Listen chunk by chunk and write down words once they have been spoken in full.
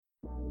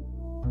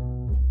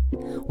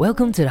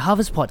Welcome to the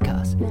Harvest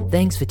Podcast.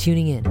 Thanks for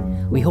tuning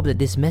in. We hope that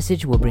this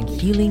message will bring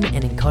healing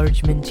and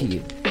encouragement to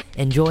you.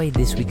 Enjoy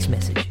this week's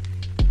message.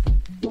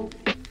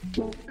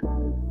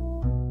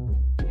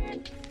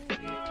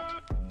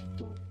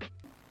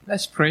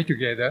 Let's pray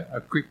together,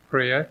 a quick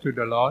prayer to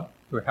the Lord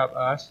to help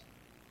us.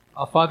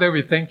 Our Father,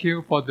 we thank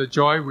you for the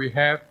joy we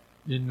have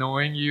in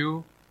knowing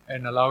you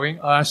and allowing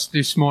us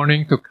this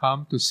morning to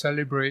come to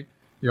celebrate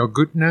your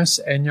goodness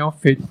and your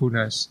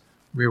faithfulness.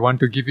 We want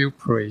to give you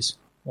praise.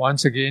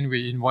 Once again,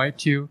 we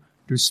invite you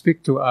to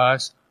speak to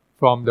us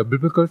from the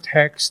biblical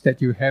text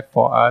that you have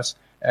for us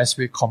as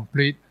we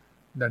complete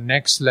the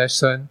next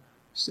lesson,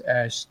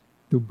 as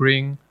to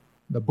bring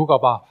the book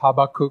of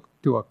Habakkuk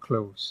to a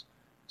close.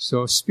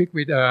 So speak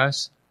with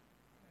us,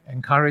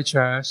 encourage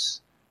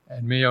us,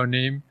 and may your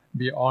name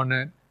be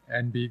honored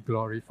and be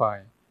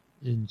glorified.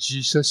 In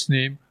Jesus'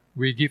 name,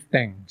 we give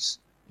thanks.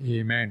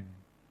 Amen.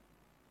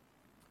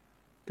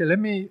 Okay, let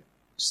me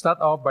start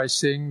off by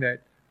saying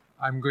that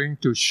I'm going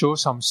to show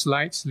some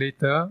slides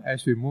later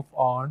as we move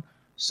on.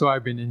 So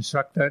I've been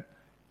instructed,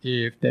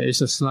 if there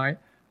is a slide,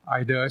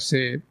 either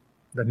say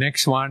the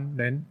next one,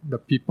 then the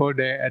people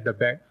there at the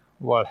back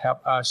will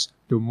help us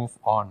to move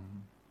on.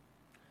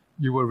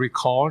 You will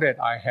recall that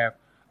I have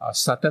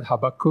started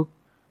Habakkuk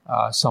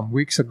some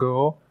weeks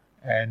ago,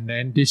 and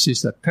then this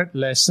is the third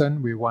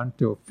lesson. We want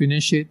to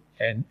finish it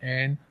and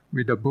end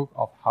with the book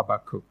of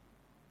Habakkuk.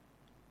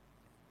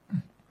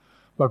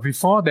 But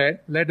before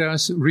that, let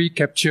us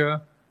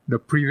recapture the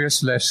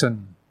previous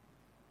lesson.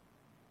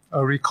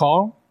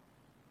 Recall,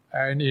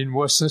 and in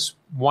verses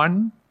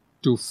 1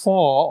 to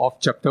 4 of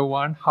chapter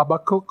 1,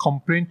 Habakkuk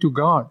complained to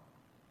God.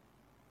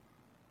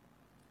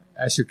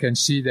 As you can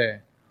see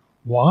there.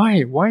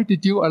 Why? Why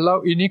did you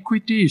allow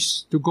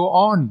iniquities to go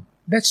on?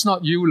 That's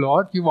not you,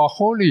 Lord. You are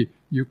holy.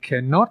 You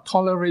cannot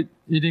tolerate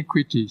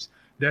iniquities.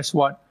 That's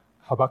what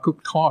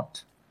Habakkuk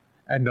taught.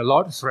 And the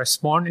Lord's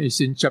response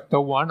is in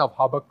chapter 1 of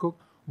Habakkuk,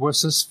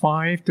 verses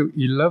 5 to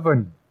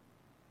 11.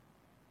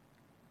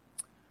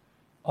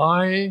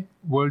 I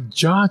will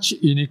judge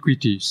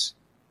iniquities.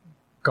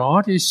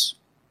 God is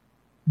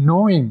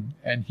knowing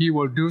and He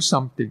will do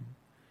something.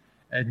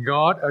 And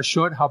God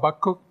assured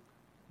Habakkuk,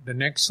 the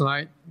next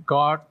slide,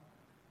 God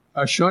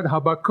assured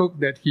Habakkuk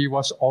that he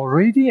was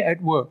already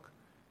at work.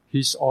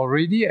 He's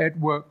already at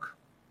work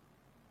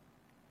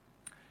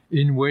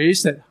in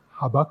ways that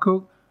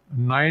Habakkuk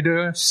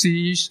neither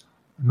sees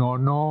nor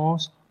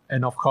knows,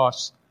 and of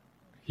course,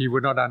 he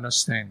would not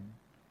understand.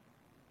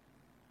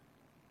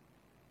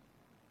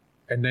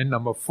 And then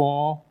number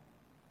 4,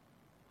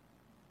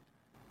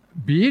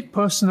 be it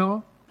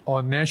personal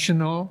or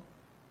national,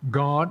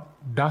 God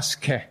does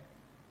care.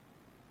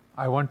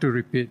 I want to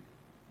repeat,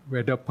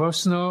 whether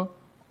personal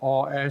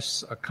or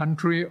as a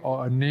country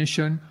or a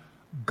nation,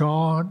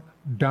 God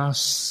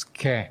does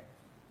care.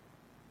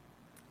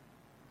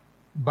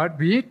 But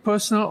be it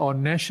personal or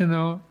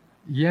national,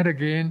 yet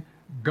again,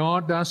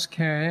 God does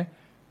care.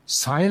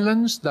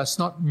 Silence does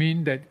not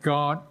mean that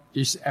God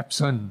is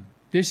absent.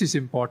 This is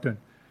important.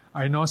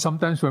 I know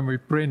sometimes when we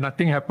pray,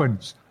 nothing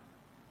happens.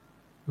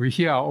 We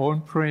hear our own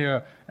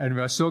prayer and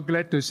we are so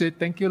glad to say,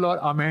 thank you, Lord,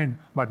 amen,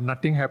 but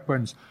nothing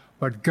happens.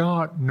 But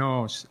God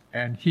knows,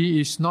 and He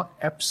is not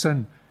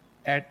absent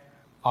at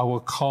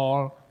our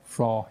call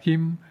for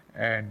Him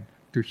and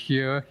to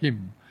hear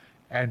Him.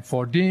 And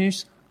for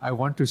this, I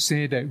want to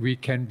say that we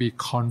can be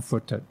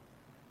comforted.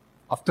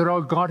 After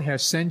all, God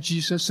has sent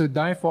Jesus to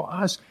die for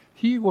us.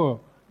 He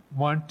will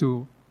want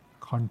to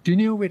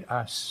continue with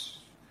us.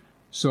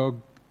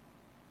 So,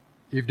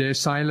 if there is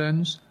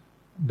silence,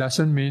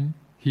 doesn't mean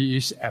He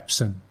is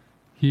absent.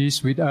 He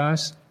is with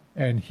us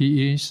and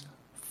He is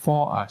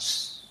for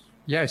us.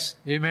 Yes,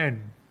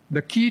 amen.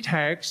 The key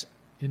text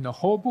in the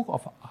whole book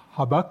of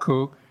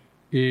Habakkuk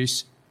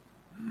is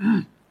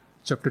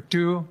chapter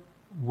 2,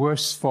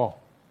 verse 4.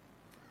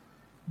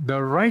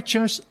 The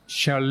righteous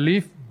shall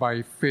live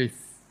by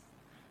faith.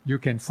 You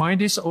can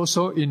find this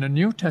also in the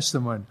New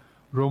Testament.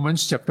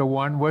 Romans chapter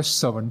 1, verse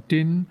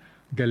 17,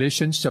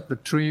 Galatians chapter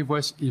 3,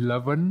 verse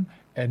 11,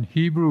 and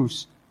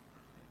Hebrews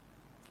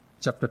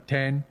chapter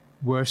 10,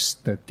 verse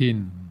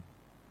 13.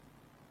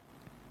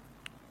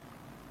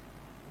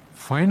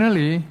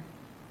 Finally,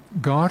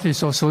 God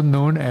is also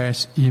known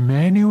as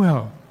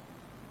Emmanuel.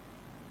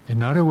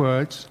 In other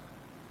words,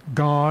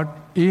 God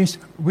is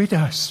with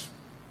us.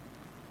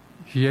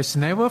 He has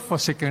never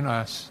forsaken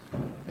us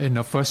in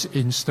the first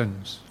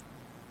instance.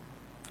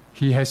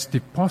 He has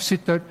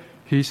deposited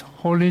His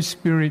Holy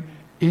Spirit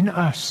in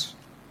us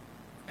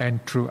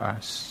and through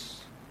us.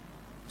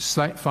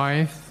 Slide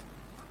 5.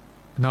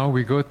 Now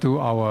we go to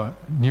our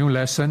new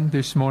lesson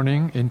this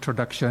morning,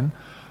 introduction.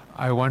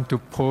 I want to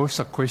pose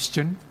a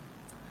question.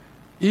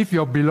 If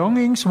your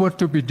belongings were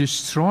to be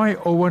destroyed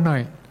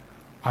overnight,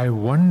 I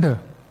wonder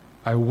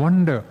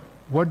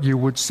what you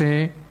would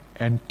say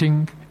and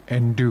think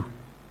and do.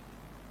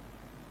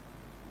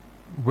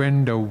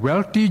 When the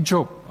wealthy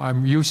Job,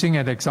 I'm using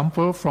an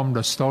example from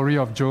the story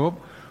of Job,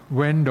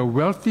 when the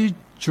wealthy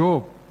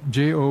Job,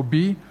 Job,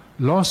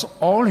 lost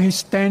all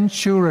his 10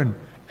 children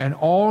and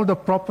all the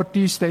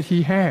properties that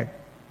he had.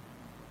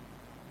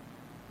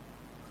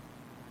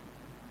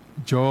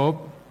 Job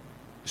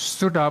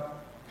stood up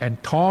and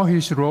tore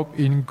his robe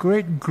in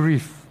great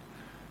grief.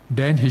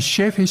 Then he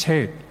shaved his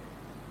head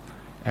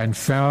and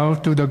fell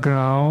to the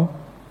ground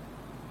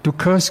to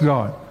curse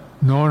God.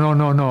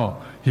 No.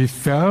 He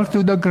fell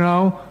to the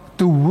ground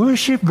to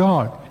worship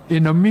God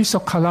in the midst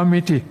of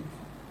calamity.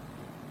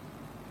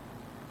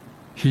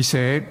 He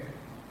said,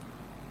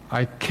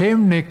 I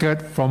came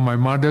naked from my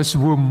mother's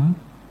womb,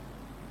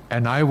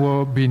 and I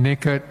will be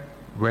naked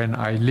when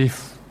I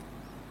live.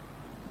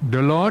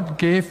 The Lord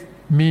gave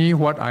me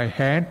what I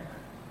had,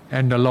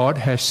 and the Lord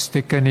has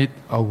taken it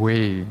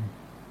away.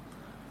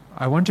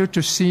 I want you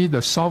to see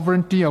the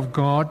sovereignty of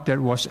God that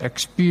was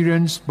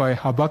experienced by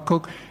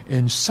Habakkuk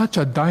in such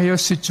a dire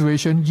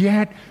situation,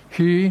 yet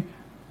he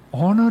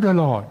honored the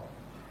Lord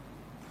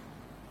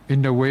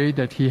in the way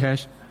that he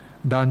has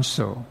done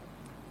so.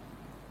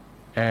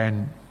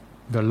 And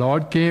the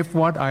Lord gave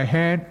what I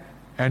had,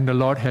 and the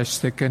Lord has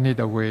taken it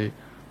away.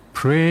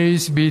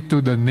 Praise be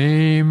to the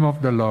name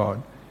of the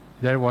Lord.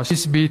 That was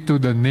praise be to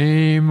the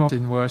name of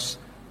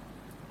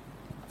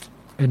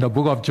in the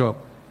book of Job.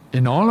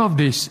 In all of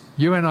this,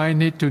 you and I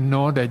need to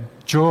know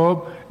that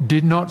Job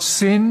did not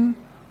sin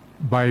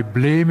by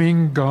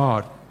blaming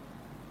God.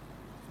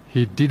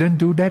 He didn't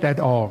do that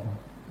at all.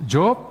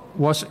 Job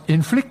was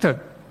inflicted.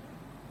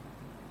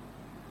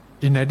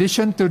 In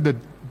addition to the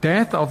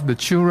death of the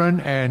children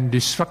and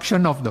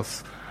destruction of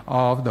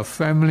the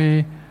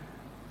family,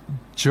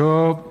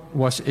 Job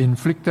was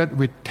inflicted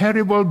with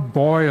terrible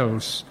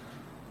boils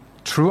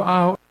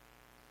throughout.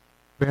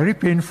 Very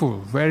painful,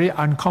 very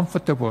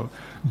uncomfortable.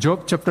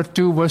 Job chapter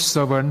 2 verse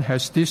 7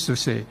 has this to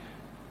say.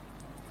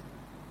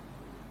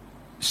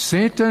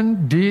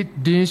 Satan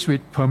did this with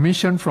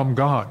permission from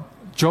God.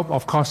 Job,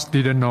 of course,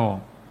 didn't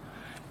know.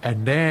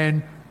 And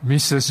then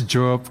Mrs.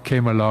 Job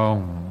came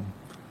along.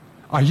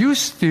 Are you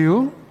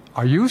still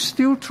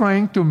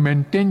trying to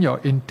maintain your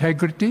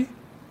integrity?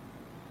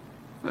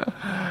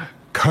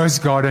 Curse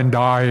God and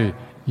die,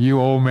 you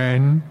old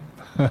man.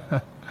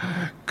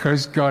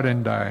 Curse God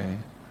and die.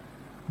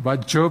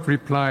 But Job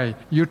replied,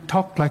 you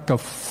talk like a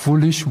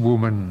foolish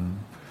woman.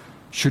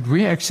 Should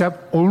we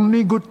accept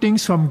only good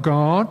things from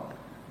God,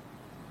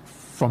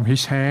 from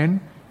His hand,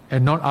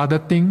 and not other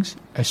things,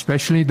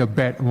 especially the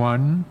bad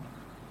one?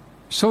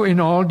 So in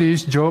all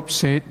this, Job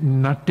said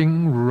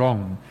nothing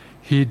wrong.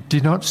 He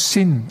did not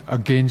sin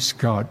against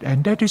God.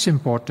 And that is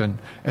important,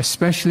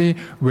 especially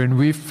when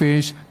we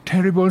face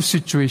terrible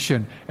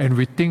situation and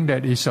we think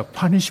that it's a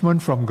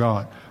punishment from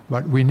God.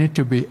 But we need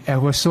to be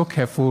ever so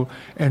careful,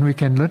 and we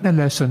can learn a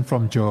lesson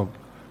from Job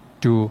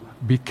to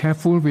be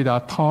careful with our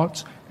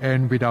thoughts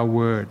and with our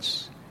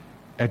words.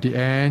 At the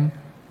end,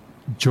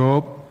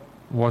 Job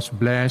was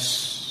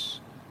blessed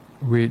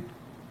with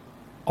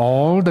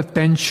all the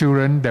 10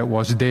 children that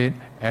was dead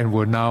and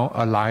were now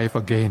alive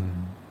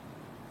again.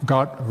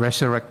 God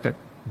resurrected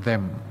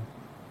them.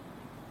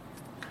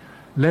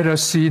 Let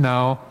us see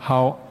now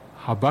how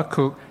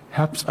Habakkuk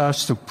helps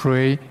us to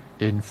pray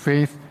in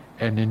faith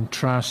and in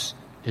trust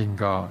in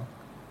God.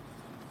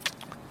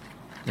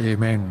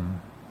 Amen.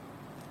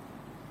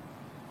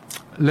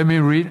 Let me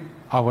read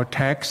our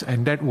text,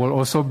 and that will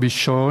also be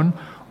shown,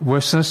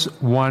 verses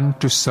 1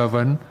 to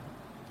 7,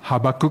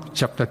 Habakkuk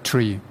chapter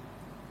 3.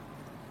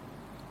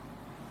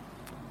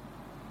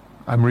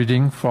 I'm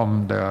reading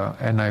from the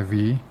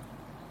NIV.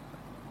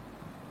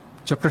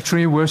 Chapter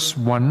 3, verse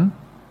 1,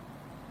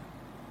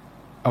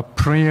 a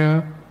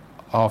prayer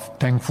of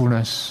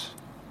thankfulness.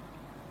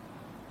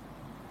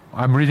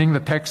 I'm reading the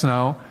text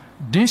now.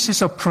 This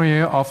is a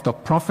prayer of the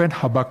prophet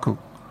Habakkuk.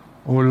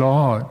 O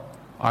Lord,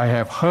 I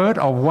have heard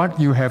of what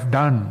you have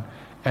done,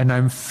 and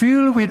I'm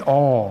filled with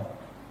awe.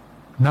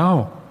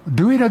 Now,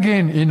 do it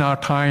again in our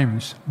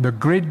times, the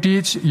great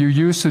deeds you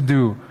used to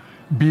do.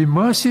 Be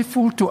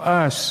merciful to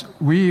us,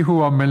 we who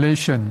are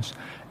Malaysians.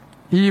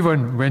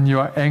 Even when you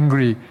are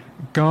angry,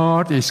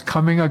 God is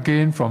coming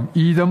again from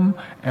Edom,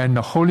 and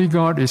the Holy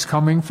God is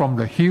coming from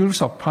the hills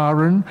of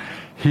Paran.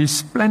 His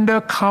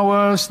splendor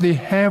covers the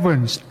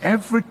heavens.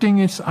 Everything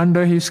is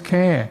under His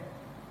care.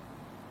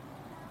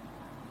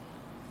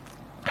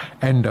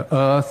 And the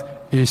earth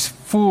is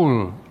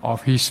full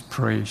of His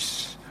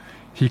praise.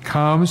 He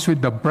comes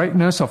with the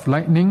brightness of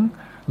lightning.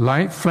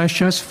 Light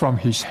flashes from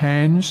His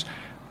hands.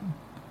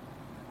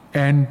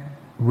 And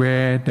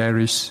where there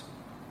is,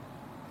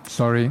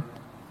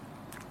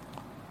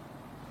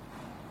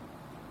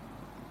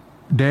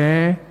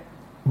 there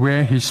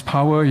where His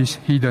power is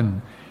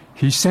hidden,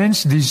 He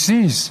sends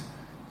disease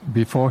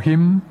before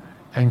Him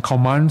and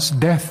commands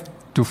death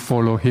to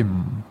follow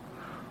Him.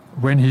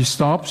 When He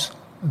stops,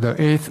 the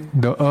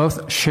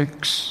earth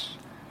shakes.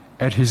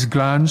 At His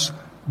glance,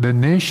 the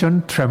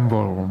nation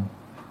tremble.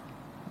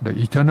 The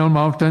eternal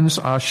mountains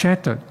are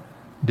shattered.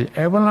 The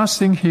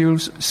everlasting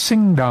hills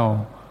sink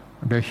down,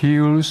 the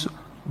hills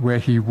where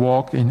He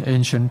walked in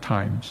ancient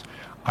times.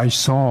 I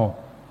saw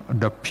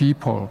the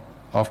people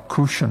of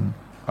Cushan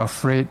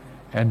afraid,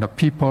 and the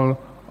people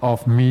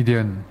of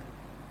Midian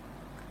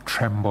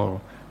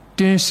tremble.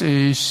 This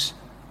is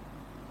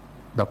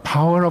the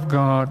power of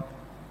God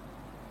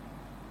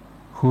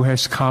who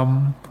has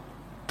come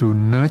to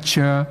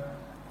nurture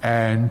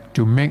and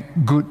to make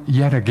good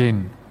yet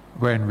again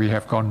when we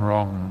have gone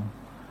wrong.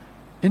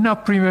 In our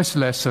previous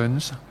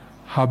lessons,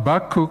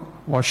 Habakkuk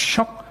was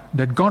shocked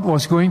that God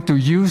was going to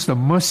use the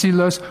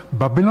merciless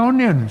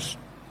Babylonians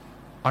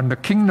under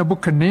King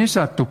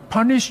Nebuchadnezzar to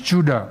punish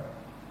Judah.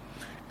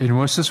 In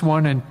verses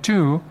 1 and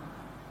 2,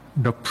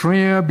 the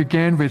prayer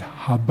began with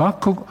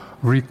Habakkuk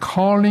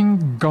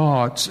recalling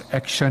God's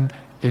action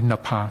in the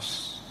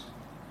past.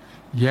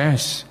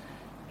 Yes,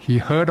 he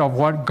heard of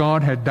what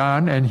God had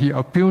done and he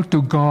appealed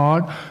to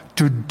God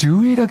to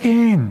do it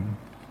again.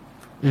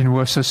 In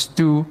verses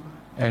 2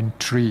 and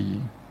 3,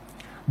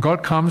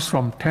 God comes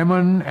from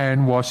Teman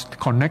and was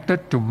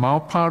connected to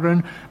Mount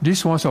Paran.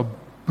 This was a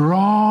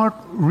broad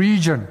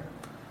region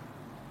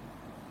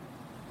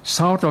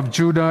south of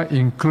Judah,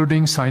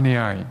 including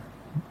Sinai.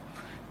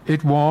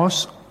 It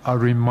was a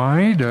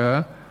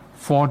reminder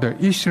for the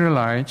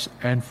Israelites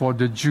and for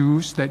the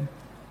Jews that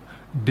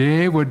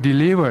they were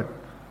delivered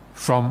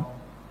from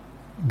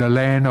the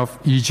land of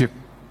Egypt.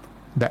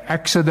 The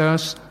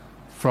exodus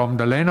from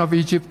the land of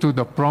Egypt to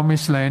the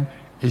promised land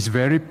is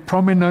very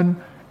prominent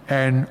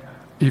and,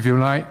 if you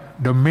like,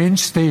 the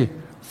mainstay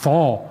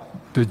for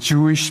the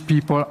Jewish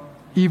people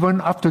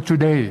even up to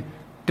today.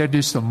 That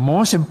is the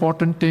most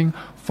important thing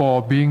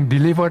for being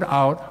delivered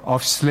out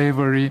of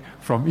slavery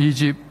from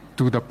Egypt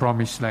to the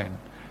promised land.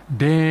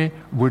 They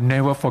would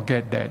never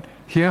forget that.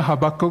 Here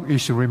Habakkuk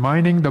is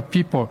reminding the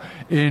people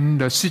in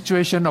the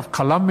situation of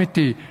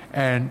calamity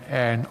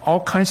and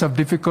all kinds of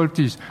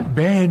difficulties,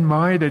 bear in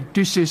mind that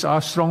this is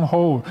our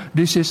stronghold.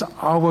 This is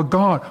our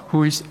God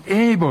who is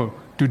able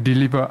to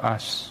deliver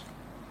us.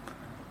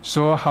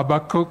 So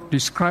Habakkuk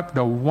described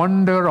the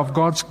wonder of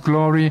God's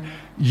glory,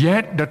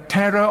 yet the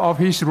terror of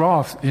his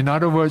wrath. In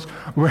other words,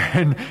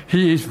 when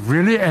he is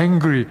really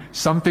angry,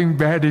 something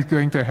bad is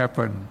going to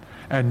happen.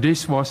 And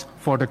this was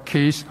for the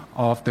case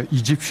of the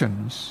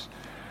Egyptians.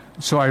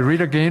 So I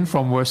read again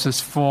from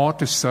verses 4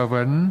 to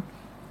 7.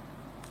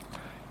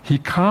 He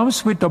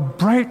comes with the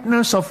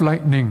brightness of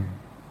lightning,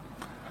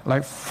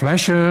 like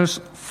flashes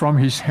from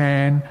his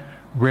hand,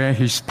 where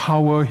his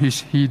power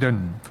is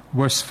hidden.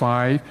 Verse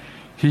 5,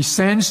 he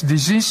sends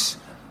disease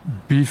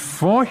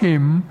before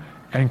him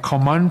and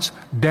commands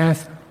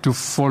death to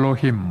follow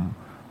him.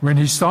 When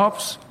he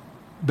stops,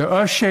 the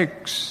earth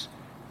shakes.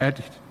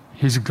 At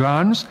his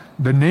glance,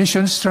 the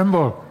nations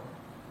tremble.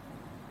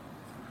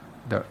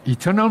 The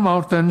eternal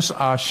mountains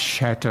are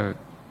shattered.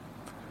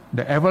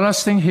 The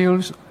everlasting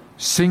hills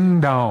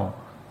sink down,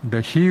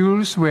 the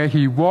hills where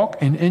he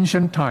walked in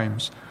ancient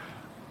times.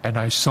 And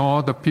I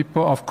saw the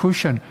people of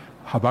Cushan,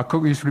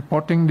 Habakkuk is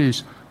reporting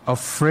this,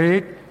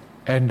 afraid,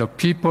 and the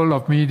people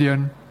of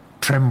Midian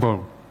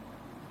trembled.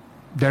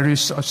 There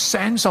is a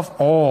sense of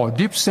awe,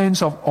 deep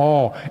sense of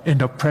awe in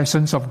the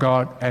presence of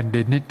God, and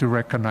they need to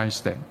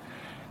recognize that.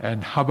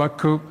 And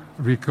Habakkuk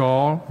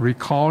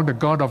recall the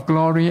God of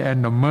glory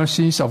and the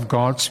mercies of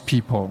God's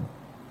people.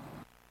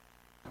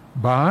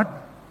 But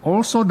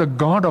also the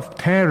God of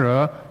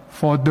terror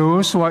for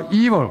those who are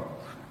evil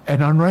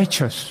and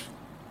unrighteous.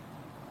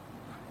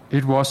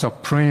 It was a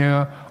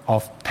prayer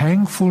of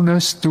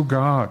thankfulness to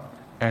God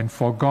and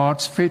for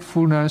God's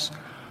faithfulness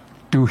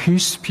to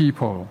his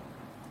people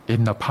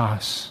in the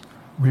past.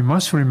 We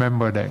must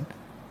remember that.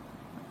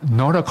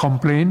 Not a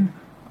complaint,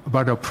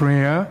 but a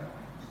prayer,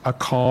 a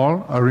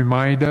call, a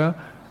reminder,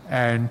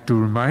 and to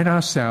remind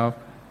ourselves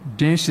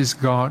this is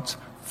God's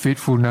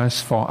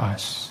faithfulness for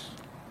us.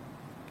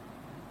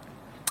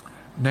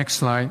 Next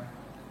slide.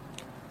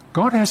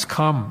 God has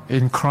come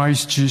in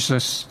Christ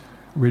Jesus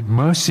with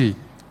mercy,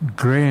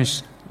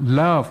 grace,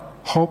 love,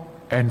 hope,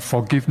 and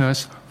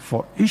forgiveness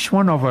for each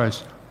one of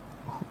us.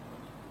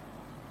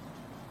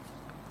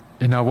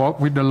 In our walk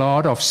with the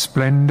Lord of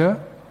splendor,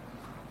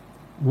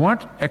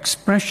 what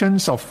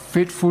expressions of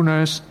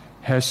faithfulness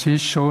has He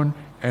shown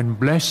and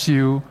blessed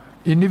you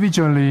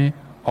individually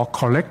or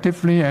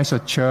collectively as a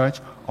church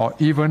or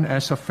even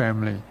as a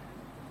family?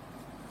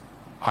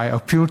 I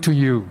appeal to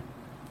you,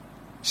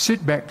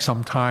 sit back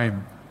some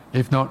time,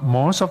 if not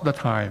most of the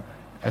time,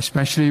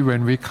 especially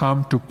when we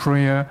come to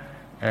prayer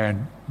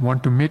and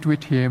want to meet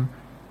with Him.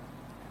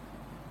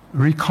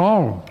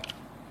 Recall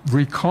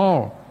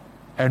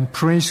and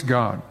praise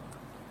God.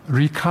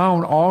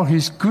 Recount all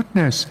His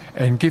goodness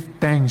and give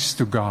thanks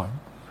to God.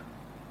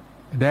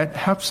 That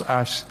helps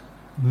us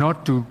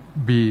not to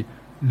be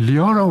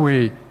lured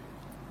away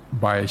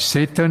by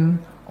Satan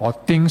or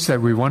things that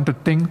we want to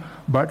think,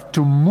 but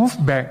to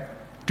move back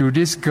to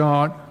this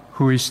God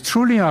who is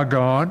truly our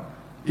God,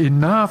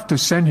 enough to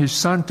send His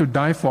Son to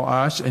die for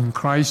us in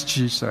Christ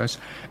Jesus,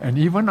 and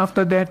even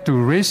after that to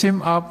raise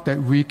Him up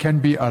that we can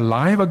be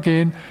alive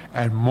again,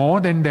 and more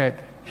than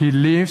that, He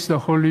leaves the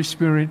Holy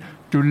Spirit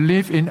to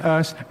live in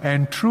us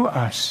and through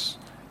us,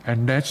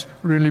 and that's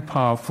really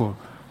powerful.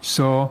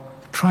 So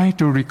try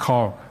to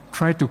recall,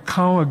 try to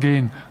count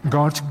again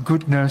God's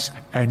goodness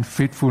and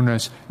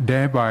faithfulness,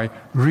 thereby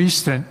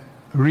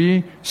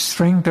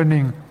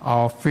re-strengthening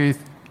our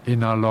faith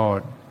in our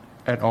Lord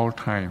at all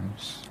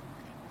times.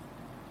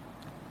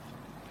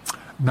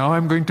 Now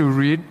I'm going to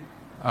read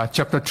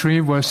chapter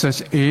 3,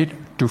 verses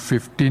 8 to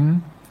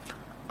 15,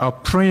 a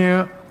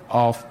prayer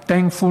of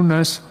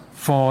thankfulness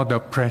for the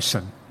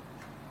present.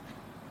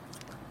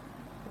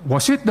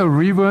 Was it the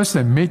rivers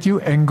that made you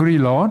angry,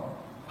 Lord?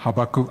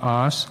 Habakkuk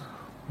asked.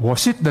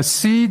 Was it the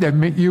sea that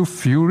made you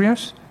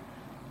furious?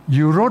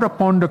 You rode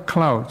upon the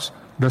clouds.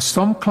 The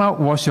storm cloud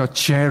was your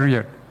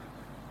chariot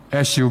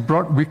as you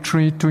brought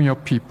victory to your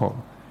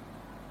people.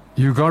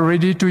 You got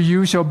ready to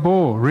use your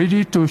bow,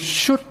 ready to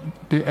shoot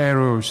the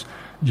arrows.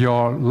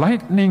 Your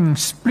lightning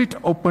split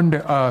open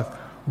the earth.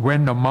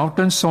 When the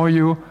mountain saw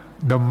you,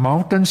 the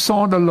mountain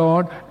saw the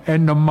Lord,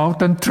 and the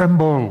mountain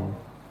trembled.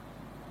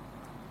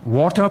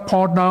 Water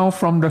poured down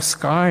from the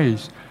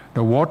skies.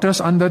 The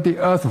waters under the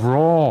earth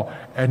roared,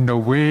 and the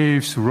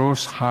waves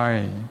rose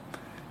high.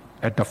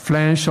 At the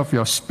flash of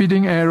your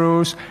speeding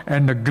arrows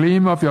and the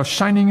gleam of your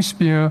shining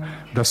spear,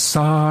 the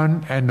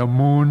sun and the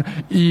moon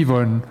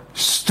even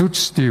stood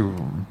still.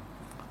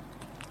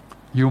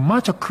 You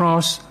marched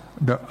across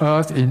the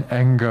earth in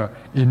anger.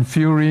 In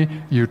fury,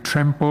 you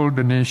trampled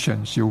the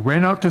nations. You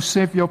went out to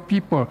save your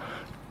people.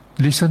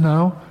 Listen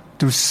now,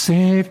 to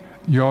save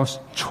your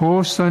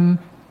chosen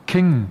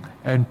king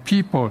and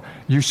people.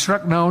 You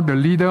struck down the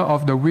leader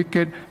of the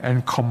wicked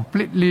and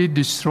completely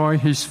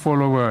destroyed his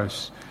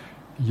followers.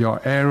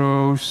 Your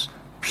arrows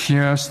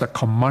pierced the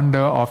commander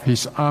of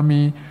his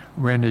army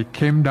when it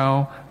came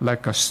down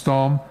like a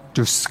storm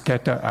to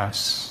scatter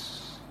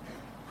us.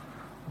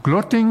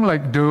 Gloating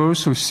like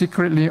those who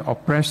secretly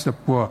oppress the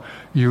poor,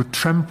 you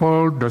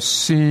trampled the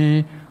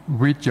sea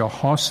with your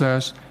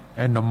horses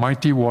and the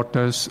mighty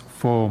waters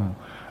foam.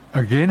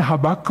 Again,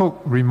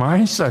 Habakkuk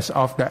reminds us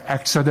of the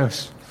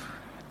Exodus.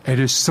 It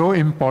is so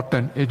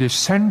important. It is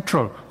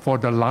central for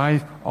the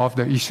life of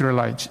the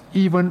Israelites,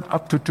 even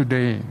up to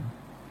today.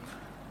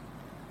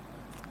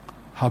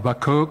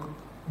 Habakkuk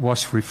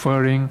was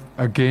referring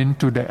again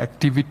to the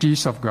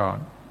activities of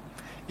God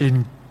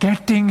in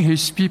getting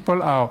his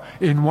people out,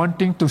 in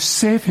wanting to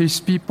save his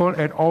people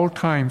at all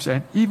times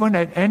and even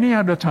at any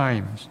other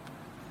times.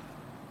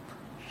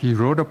 He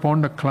rode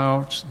upon the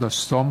clouds. The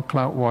storm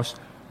cloud was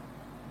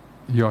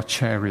your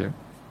chariot.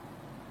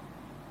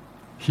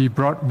 He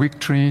brought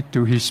victory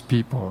to his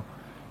people.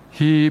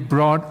 He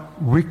brought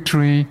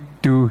victory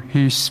to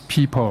his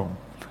people.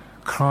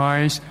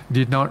 Christ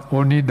did not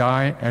only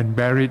die and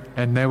buried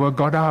and never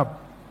got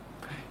up.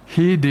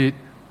 He did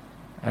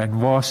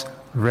and was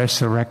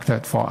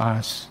resurrected for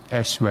us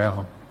as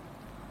well.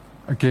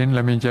 Again,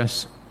 let me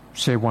just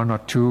say one or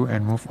two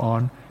and move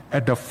on.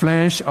 At the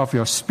flash of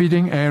your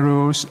speeding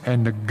arrows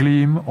and the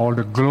gleam or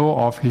the glow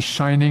of his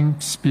shining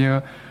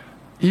spear,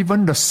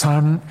 even the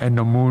sun and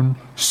the moon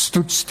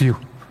stood still,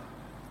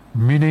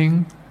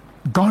 meaning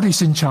God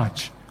is in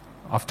charge.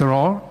 After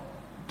all,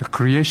 the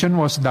creation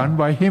was done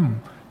by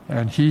him,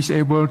 and he's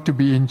able to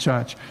be in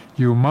charge.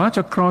 You march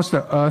across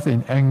the earth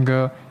in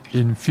anger,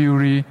 in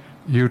fury,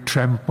 you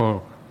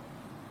trample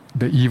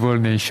the evil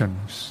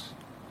nations.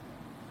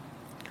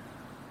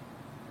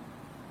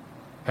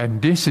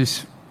 And this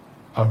is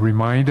a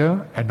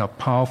reminder and a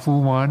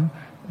powerful one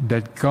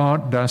that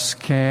God does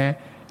care,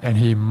 and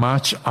he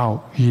marched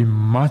out. He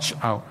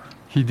marched out.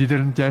 He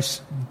didn't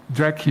just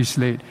drag his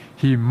leg.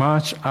 He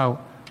marched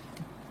out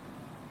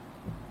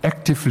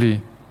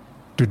actively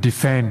to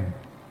defend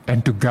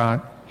and to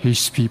guard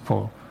his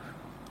people.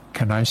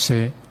 Can I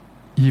say,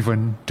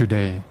 even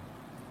today,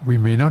 we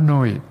may not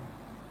know it,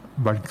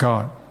 but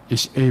God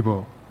is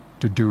able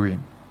to do it.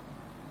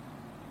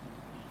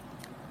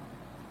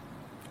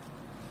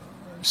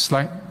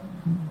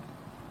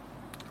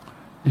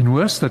 In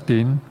verse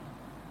 13,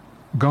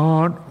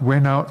 God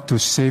went out to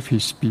save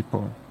his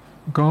people.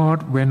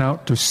 God went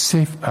out to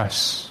save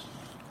us.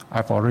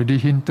 I've already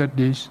hinted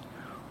this.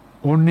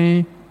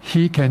 Only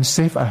he can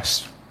save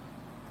us.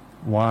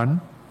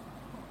 One,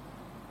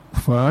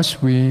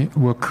 first, we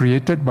were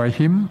created by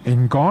him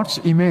in God's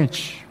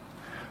image.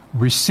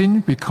 We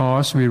sinned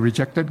because we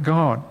rejected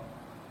God.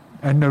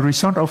 And the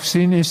result of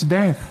sin is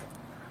death.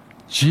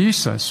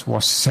 Jesus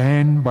was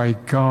sent by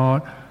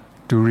God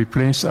to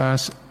replace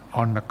us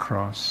on the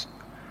cross.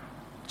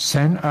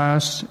 Sent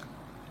us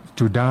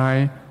to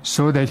die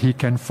so that he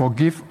can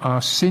forgive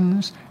our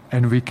sins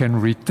and we can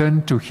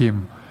return to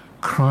him.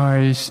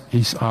 Christ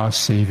is our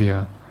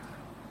Savior.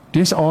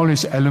 This all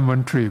is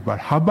elementary, but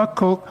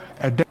Habakkuk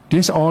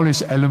this all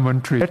is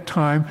elementary. At that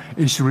time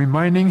is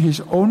reminding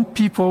his own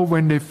people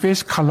when they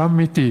face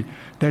calamity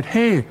that,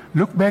 hey,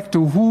 look back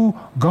to who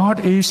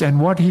God is and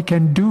what he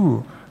can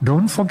do.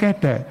 Don't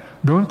forget that.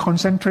 Don't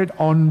concentrate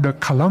on the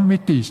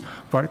calamities,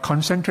 but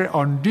concentrate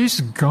on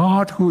this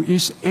God who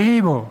is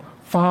able,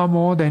 far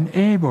more than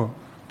able,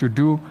 to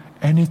do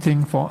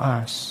anything for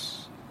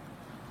us.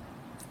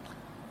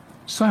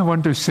 So I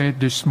want to say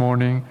this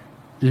morning,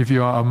 if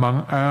you are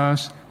among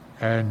us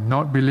and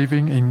not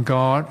believing in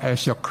God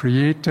as your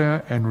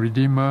Creator and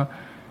Redeemer,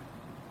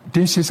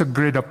 this is a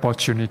great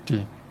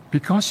opportunity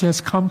because he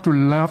has come to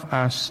love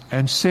us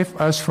and save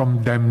us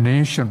from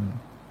damnation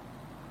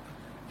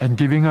and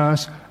giving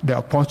us the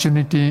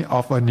opportunity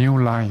of a new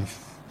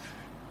life.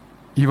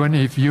 Even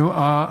if you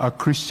are a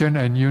Christian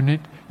and you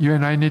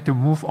and I need to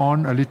move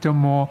on a little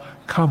more,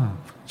 come.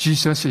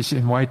 Jesus is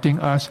inviting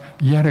us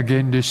yet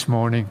again this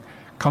morning.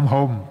 Come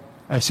home,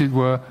 as it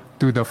were,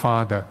 to the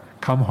Father.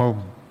 Come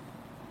home.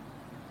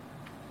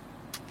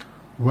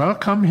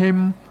 Welcome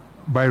Him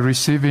by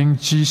receiving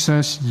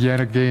Jesus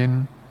yet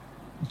again.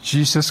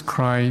 Jesus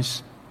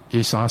Christ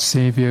is our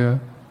Savior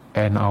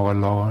and our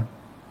Lord.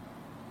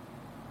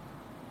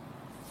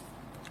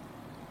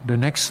 The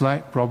next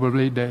slide,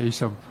 probably there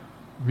is a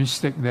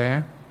mistake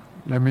there.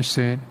 Let me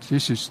say,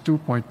 this is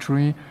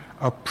 2.3,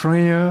 a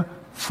prayer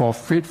for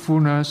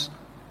faithfulness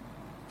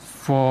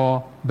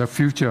for the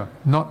future,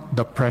 not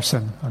the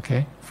present,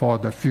 okay, for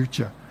the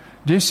future.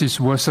 This is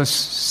verses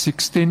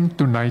 16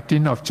 to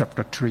 19 of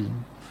chapter 3.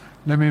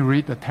 Let me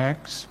read the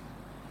text.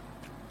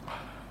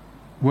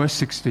 Verse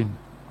 16.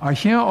 I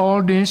hear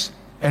all this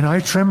and I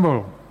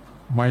tremble.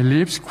 My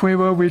lips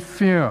quiver with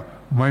fear.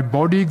 My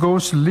body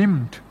goes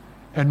limp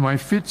and my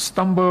feet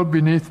stumble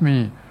beneath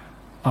me.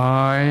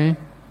 I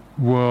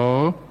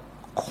will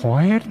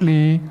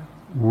quietly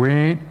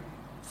wait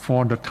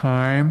for the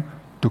time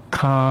to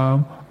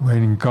come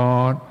when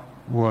God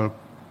will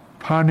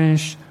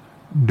punish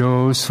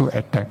those who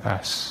attack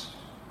us.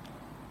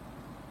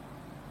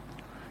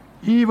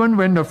 Even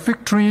when the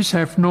fig trees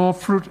have no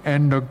fruit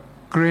and the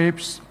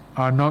grapes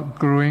are not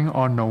growing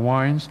on the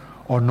vines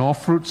or no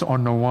fruits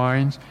on the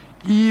vines,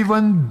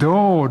 even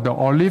though the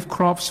olive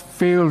crops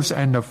fails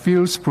and the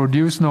fields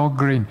produce no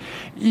grain,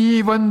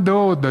 even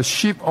though the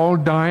sheep all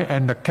die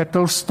and the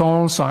cattle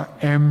stalls are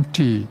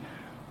empty,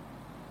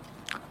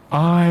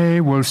 I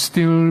will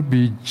still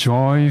be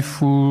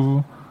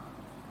joyful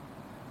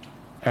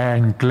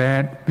and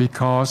glad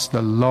because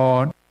the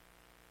Lord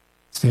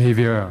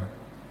Savior.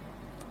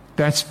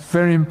 That's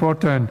very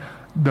important.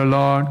 The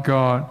Lord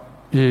God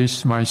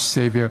is my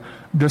Savior.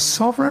 The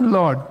sovereign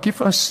Lord gives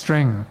us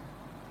strength.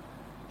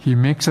 He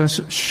makes us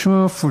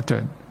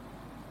sure-footed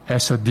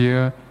as a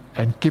deer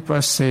and keep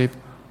us safe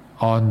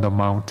on the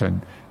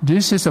mountain.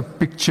 This is a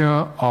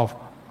picture of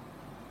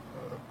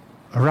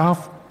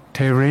rough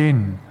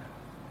terrain,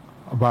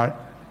 but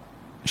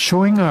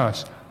showing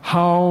us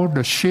how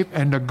the sheep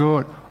and the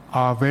goat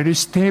are very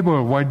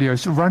stable while they are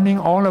running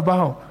all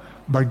about.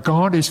 But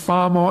God is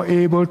far more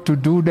able to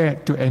do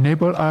that, to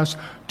enable us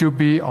to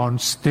be on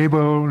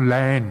stable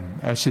land,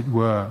 as it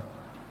were,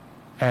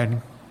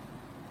 and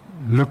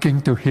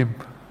looking to Him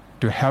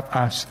to help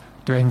us,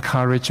 to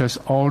encourage us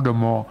all the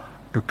more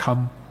to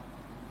come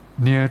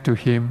near to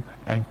Him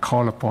and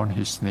call upon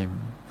His name.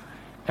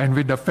 And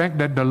with the fact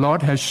that the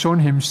Lord has shown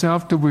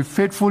Himself to be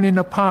faithful in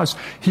the past,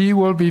 He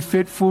will be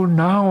faithful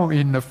now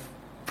in the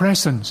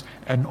present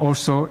and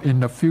also in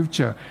the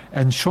future,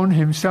 and shown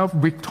Himself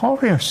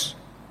victorious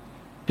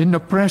in the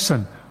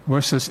present,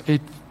 verses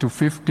 8 to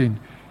 15,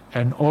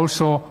 and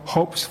also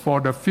hopes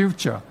for the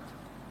future,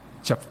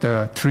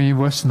 chapter 3,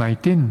 verse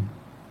 19.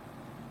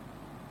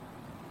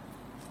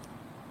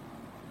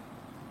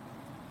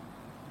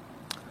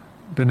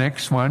 The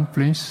next one,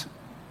 please.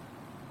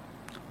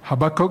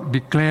 Habakkuk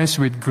declares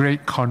with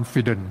great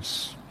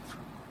confidence.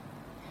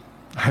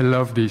 I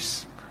love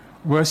this.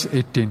 Verse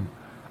 18.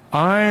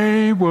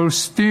 I will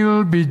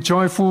still be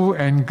joyful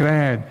and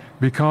glad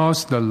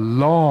because the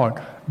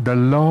Lord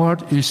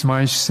is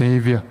my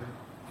Savior.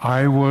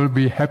 I will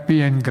be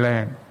happy and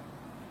glad.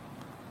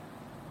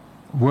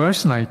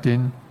 Verse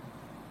 19.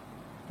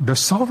 The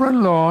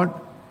sovereign Lord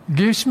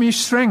gives me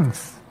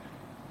strength.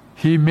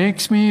 He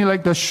makes me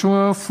like the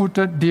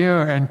sure-footed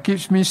deer and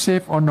keeps me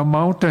safe on the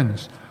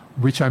mountains,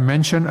 which I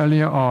mentioned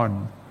earlier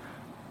on.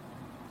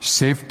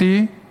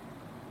 Safety,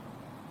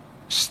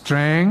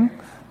 strength,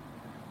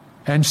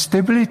 and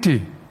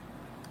stability.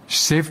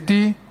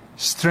 Safety,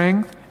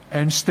 strength,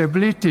 and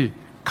stability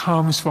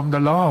comes from the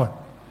Lord.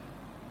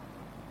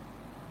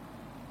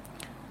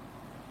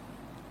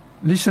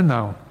 Listen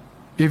now.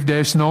 If there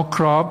is no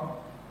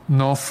crop,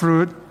 no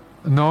fruit,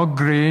 no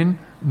grain,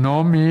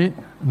 no meat,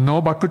 no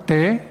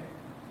bakute,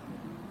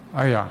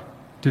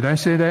 did I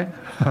say that?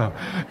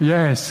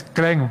 Yes,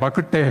 kleng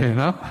bakute,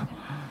 no?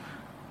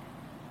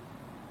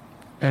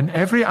 And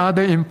every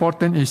other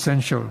important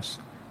essentials.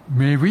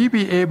 May we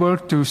be able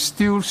to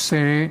still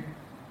say,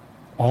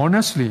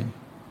 honestly,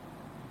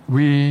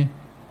 we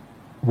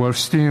will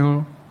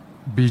still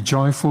be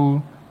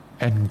joyful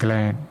and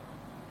glad.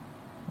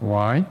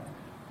 Why?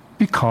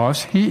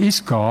 Because He is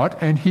God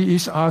and He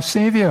is our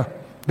Savior.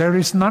 There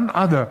is none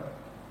other.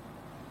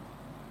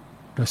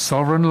 The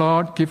sovereign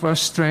Lord gives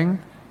us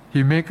strength.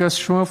 He makes us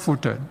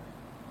sure-footed.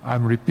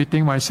 I'm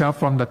repeating myself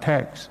from the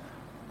text,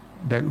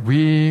 that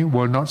we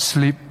will not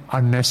sleep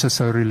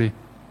unnecessarily.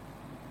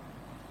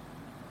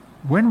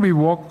 When we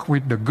walk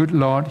with the good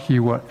Lord, He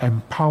will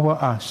empower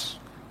us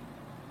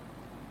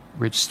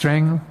with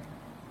strength,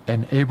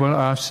 enable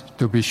us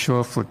to be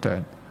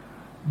sure-footed.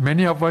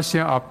 Many of us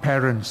here are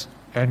parents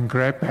and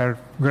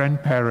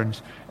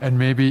grandparents and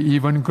maybe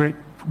even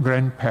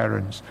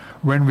great-grandparents.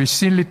 When we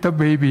see little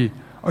baby,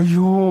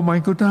 oh my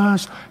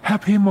goodness,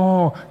 help him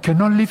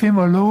cannot leave him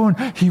alone,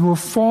 he will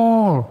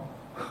fall.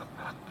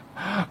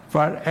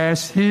 But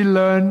as he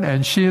learns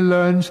and she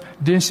learns,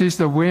 this is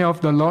the way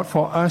of the Lord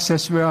for us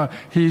as well.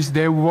 He is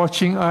there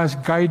watching us,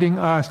 guiding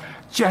us.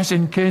 Just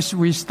in case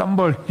we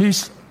stumble,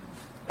 His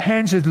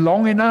hands is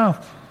long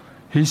enough.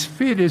 His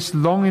feet is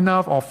long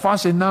enough or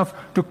fast enough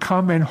to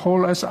come and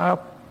hold us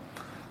up.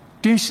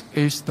 This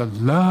is the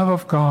love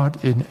of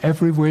God in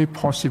every way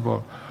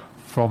possible.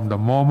 From the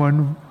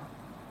moment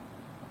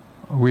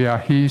we are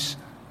His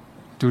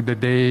to the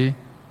day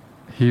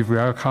He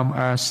welcomes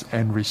us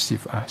and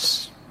receives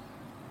us.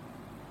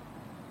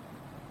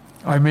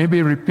 I may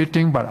be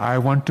repeating, but I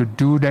want to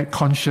do that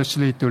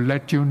consciously to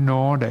let you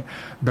know that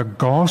the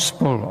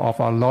gospel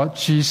of our Lord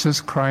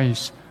Jesus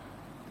Christ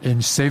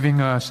in saving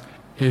us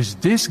is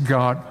this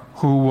God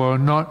who will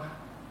not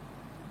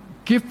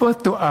give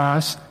birth to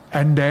us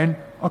and then,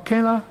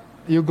 okay lah,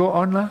 you go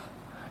on lah.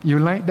 You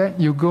like that,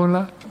 you go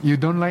lah. You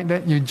don't like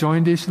that, you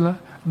join this lah.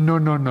 No,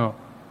 no, no.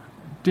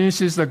 This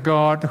is the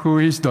God who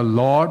is the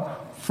Lord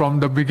from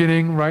the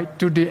beginning right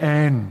to the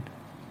end,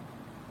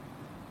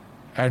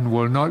 and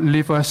will not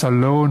leave us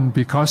alone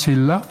because He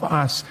loved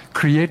us,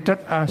 created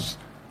us,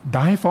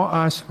 died for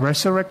us,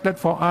 resurrected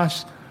for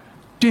us.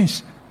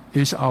 This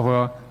is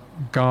our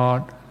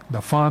God,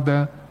 the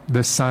Father,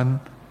 the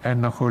Son,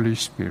 and the Holy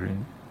Spirit.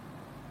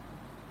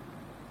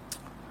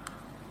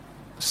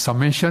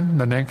 Summation,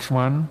 the next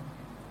one,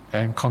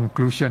 and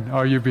conclusion.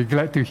 Oh, you'll be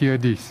glad to hear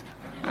this.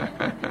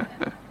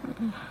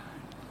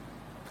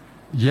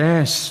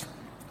 Yes,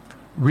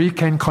 we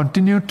can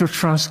continue to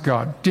trust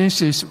God.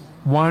 This is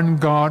one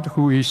God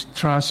who is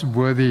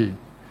trustworthy.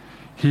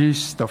 He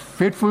is the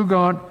faithful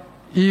God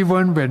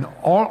even when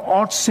all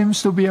odds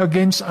seems to be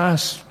against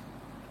us.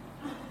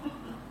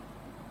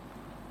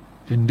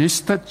 In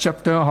this third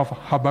chapter of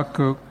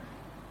Habakkuk,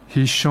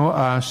 he shows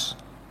us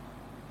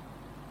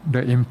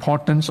the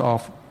importance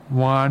of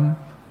one,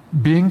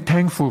 being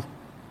thankful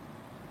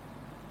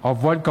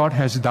of what God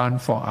has done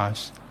for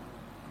us.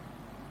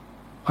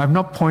 I'm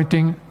not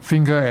pointing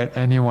finger at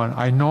anyone.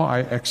 I know I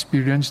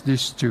experienced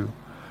this too.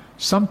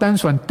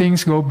 Sometimes when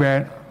things go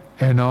bad,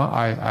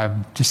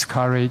 I'm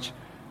discouraged,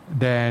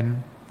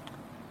 then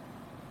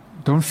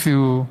don't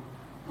feel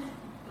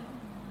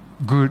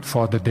good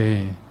for the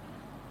day.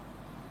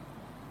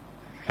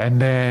 And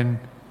then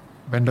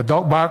when the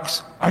dog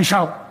barks, I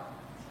shout.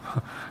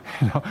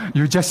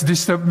 You just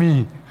disturb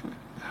me.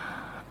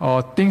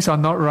 Or things are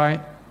not right,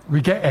 we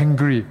get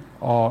angry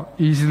or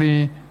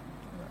easily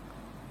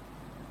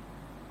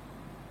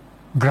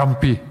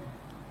grumpy.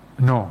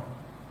 No,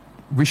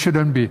 we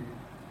shouldn't be.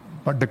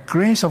 But the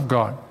grace of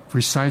God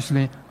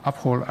precisely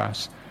upholds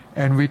us.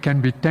 And we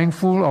can be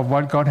thankful of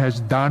what God has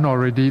done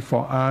already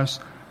for us.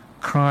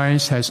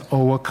 Christ has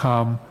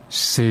overcome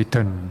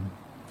Satan.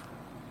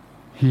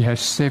 He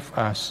has saved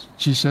us.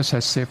 Jesus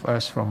has saved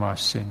us from our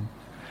sin.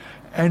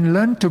 And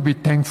learn to be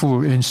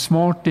thankful in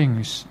small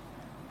things.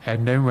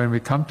 And then when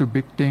we come to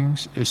big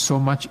things, it's so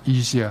much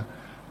easier.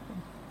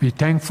 Be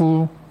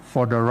thankful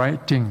for the right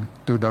thing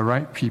to the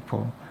right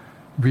people.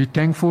 Be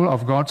thankful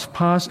of God's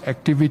past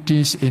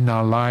activities in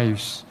our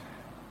lives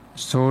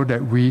so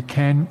that we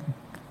can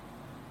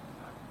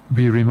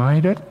be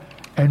reminded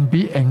and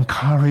be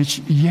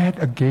encouraged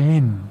yet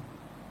again.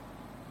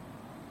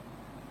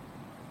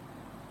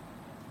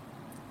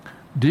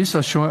 This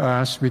assures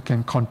us we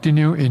can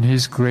continue in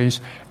His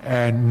grace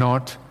and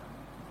not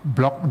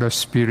block the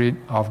Spirit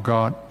of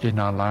God in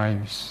our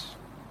lives.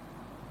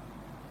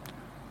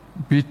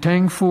 Be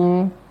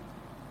thankful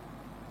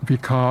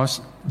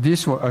because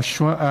this will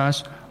assure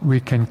us we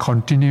can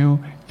continue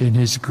in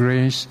His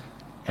grace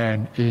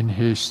and in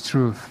His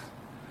truth.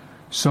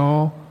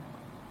 So,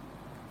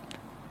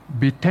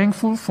 be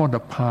thankful for the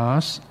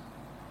past,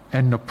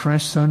 and the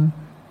present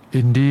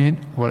indeed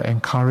will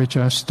encourage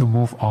us to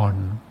move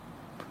on.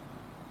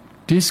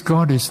 This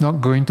God is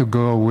not going to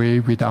go away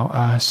without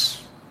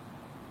us.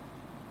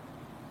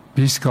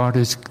 This God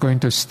is going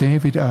to stay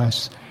with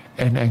us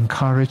and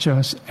encourage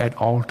us at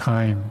all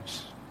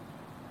times.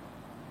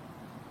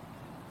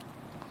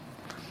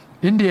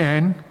 In the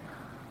end,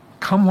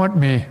 come what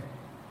may,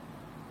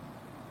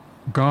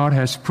 God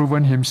has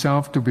proven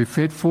Himself to be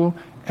faithful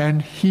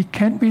and He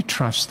can be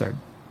trusted.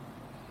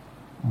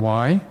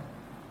 Why?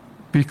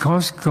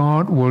 Because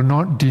God will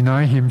not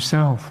deny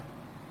Himself.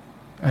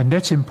 And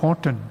that's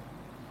important.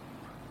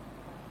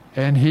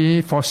 And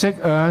He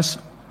forsake us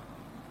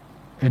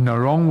in the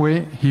wrong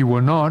way, He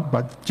will not,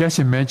 but just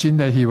imagine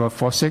that He will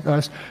forsake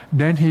us,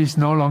 then He is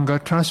no longer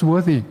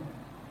trustworthy,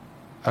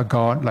 a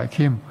God like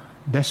Him.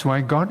 That's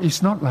why God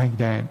is not like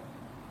that.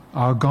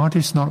 Our God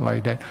is not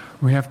like that.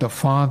 We have the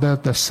Father,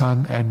 the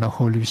Son, and the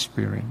Holy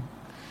Spirit.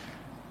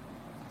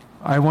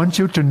 I want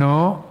you to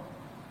know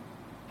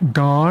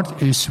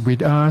God is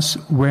with us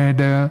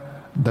whether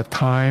the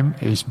time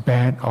is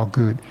bad or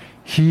good.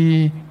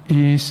 He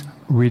is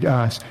with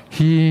us.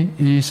 He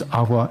is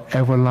our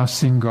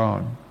everlasting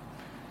God.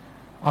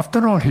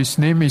 After all, His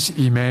name is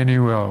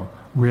Emmanuel.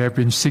 We have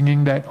been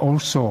singing that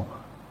also.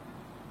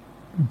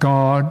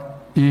 God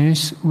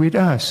is with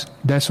us.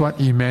 That's what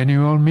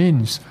Emmanuel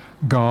means.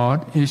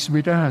 God is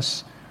with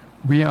us.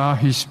 We are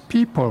His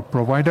people,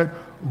 provided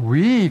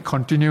we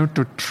continue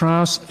to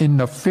trust in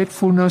the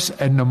faithfulness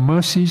and the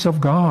mercies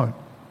of God.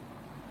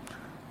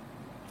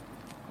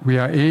 We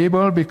are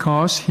able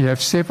because He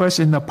has saved us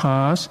in the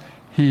past,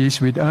 He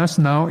is with us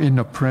now in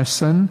the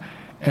present,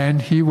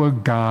 and He will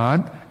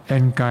guard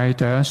and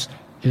guide us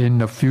in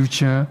the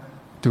future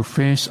to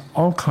face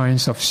all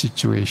kinds of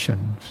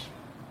situations.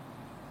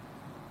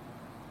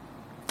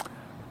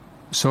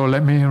 So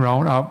let me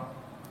round up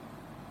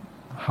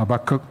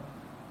Habakkuk.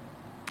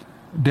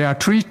 There are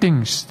three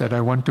things that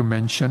I want to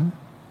mention.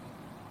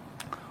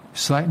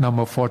 Slide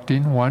number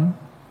 14, 1.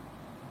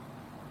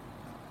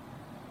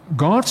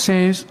 God's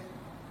ways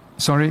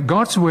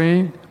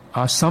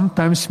are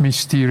sometimes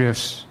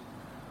mysterious,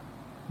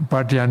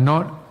 but they are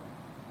not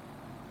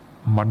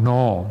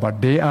mano, but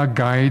they are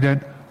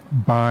guided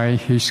by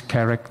His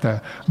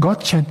character.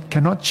 God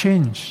cannot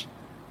change.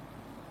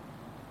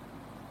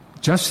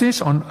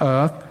 Justice on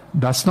earth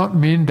does not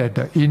mean that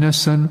the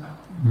innocent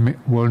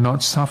will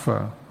not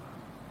suffer.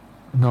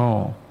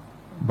 No,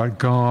 but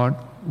God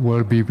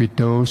will be with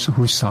those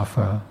who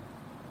suffer.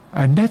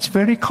 And that's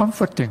very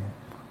comforting.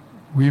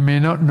 We may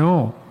not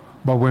know,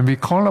 but when we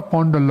call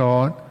upon the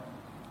Lord,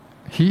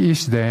 He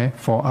is there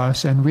for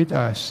us and with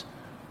us.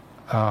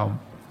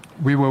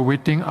 We were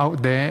waiting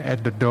out there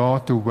at the door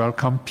to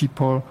welcome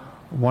people.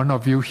 One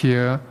of you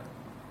here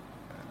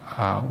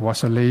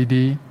was a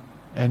lady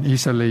and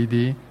is a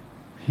lady.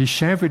 He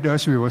shared with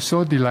us, we were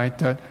so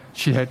delighted.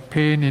 She had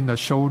pain in the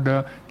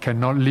shoulder,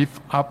 cannot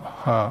lift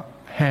up her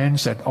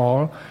hands at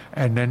all.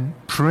 And then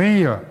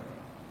prayer.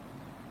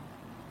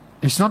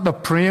 It's not the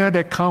prayer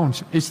that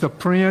counts. It's the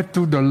prayer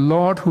to the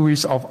Lord who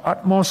is of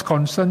utmost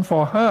concern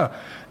for her,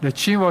 that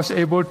she was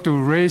able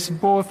to raise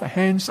both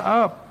hands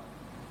up.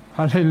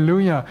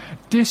 Hallelujah.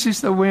 This is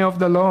the way of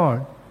the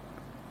Lord.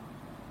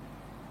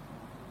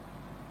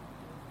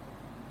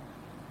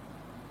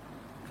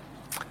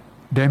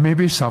 There may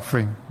be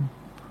suffering,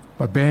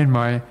 but bear in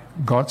mind,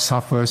 God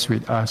suffers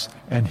with us,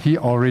 and He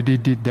already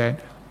did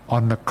that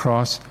on the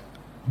cross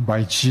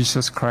by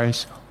Jesus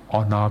Christ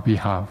on our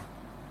behalf.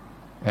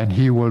 And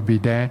He will be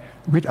there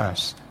with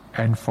us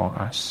and for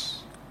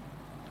us.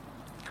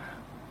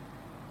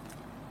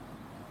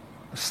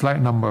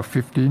 Slide number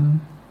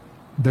 15.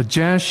 The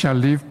just shall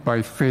live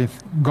by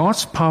faith.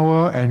 God's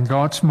power and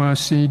God's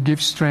mercy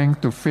give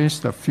strength to face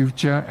the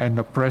future and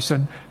the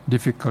present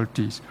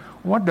difficulties.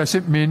 What does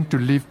it mean to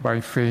live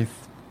by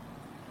faith?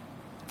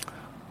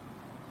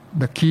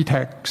 The key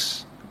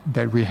text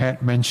that we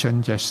had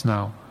mentioned just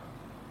now,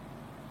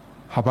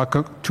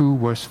 Habakkuk 2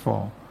 verse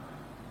 4.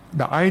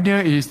 The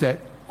idea is that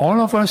all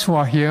of us who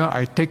are here,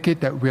 I take it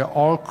that we are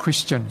all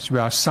Christians. We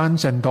are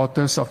sons and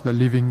daughters of the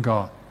living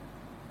God.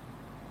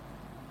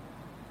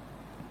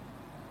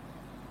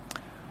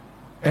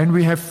 And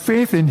we have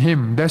faith in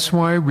Him. That's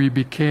why we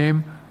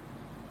became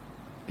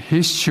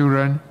His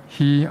children.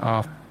 He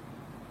are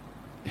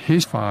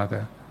His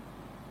Father.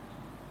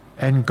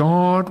 And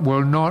God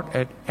will not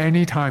at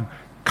any time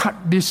cut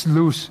this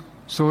loose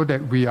so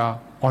that we are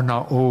on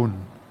our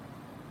own.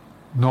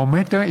 No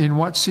matter in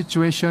what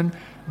situation,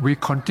 we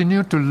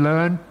continue to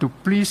learn to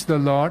please the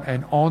Lord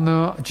and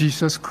honor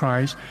Jesus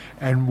Christ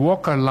and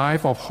walk a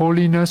life of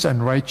holiness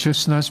and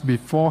righteousness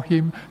before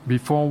Him,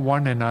 before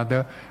one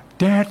another.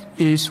 That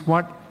is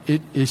what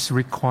it is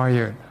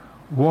required,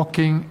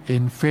 walking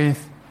in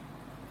faith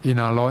in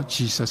our Lord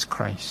Jesus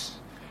Christ.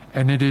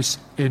 And it is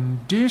in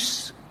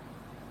this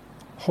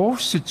whole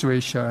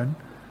situation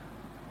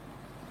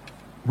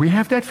we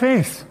have that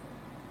faith.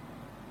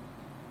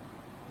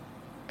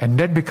 And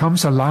that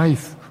becomes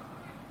alive.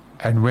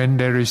 And when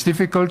there is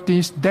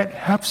difficulties, that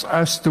helps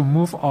us to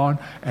move on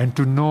and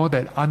to know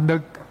that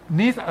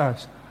underneath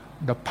us,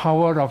 the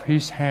power of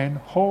His hand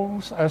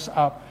holds us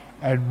up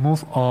and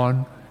move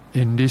on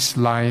in this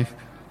life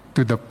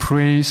to the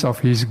praise of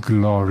His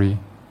glory.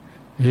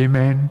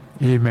 Amen,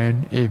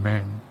 amen,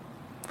 amen.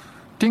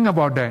 Think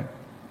about that.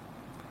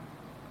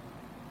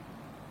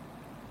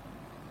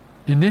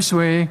 In this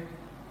way,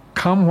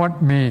 come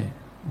what may,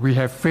 we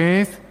have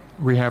faith,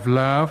 we have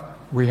love,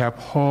 we have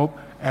hope,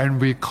 and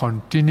we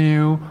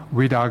continue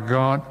with our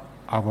God,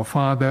 our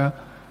Father.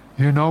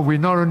 You know, we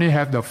not only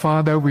have the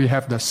Father, we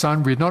have the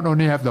Son. We not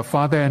only have the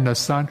Father and the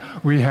Son,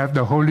 we have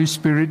the Holy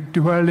Spirit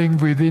dwelling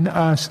within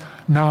us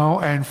now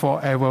and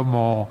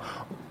forevermore.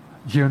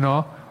 You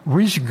know,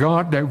 which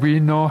God that we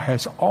know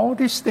has all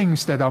these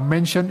things that are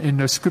mentioned in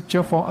the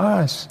Scripture for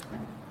us.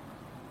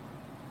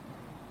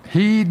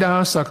 He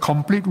does a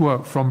complete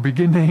work from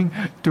beginning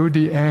to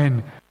the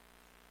end.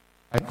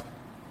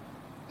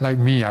 Like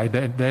me, I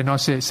dare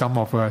not say some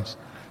of us.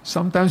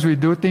 Sometimes we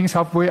do things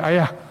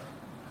halfway.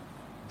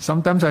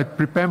 Sometimes I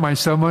prepare my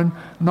sermon,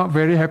 not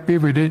very happy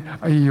with it.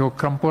 You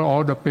crumple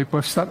all the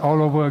paper, start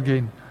all over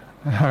again.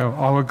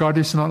 Our God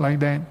is not like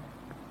that.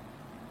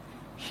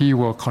 He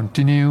will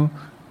continue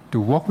to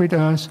walk with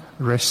us,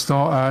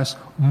 restore us,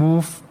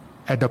 move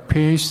at the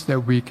pace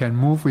that we can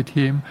move with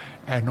Him,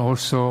 and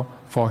also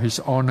for His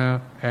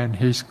honor and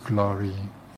His glory.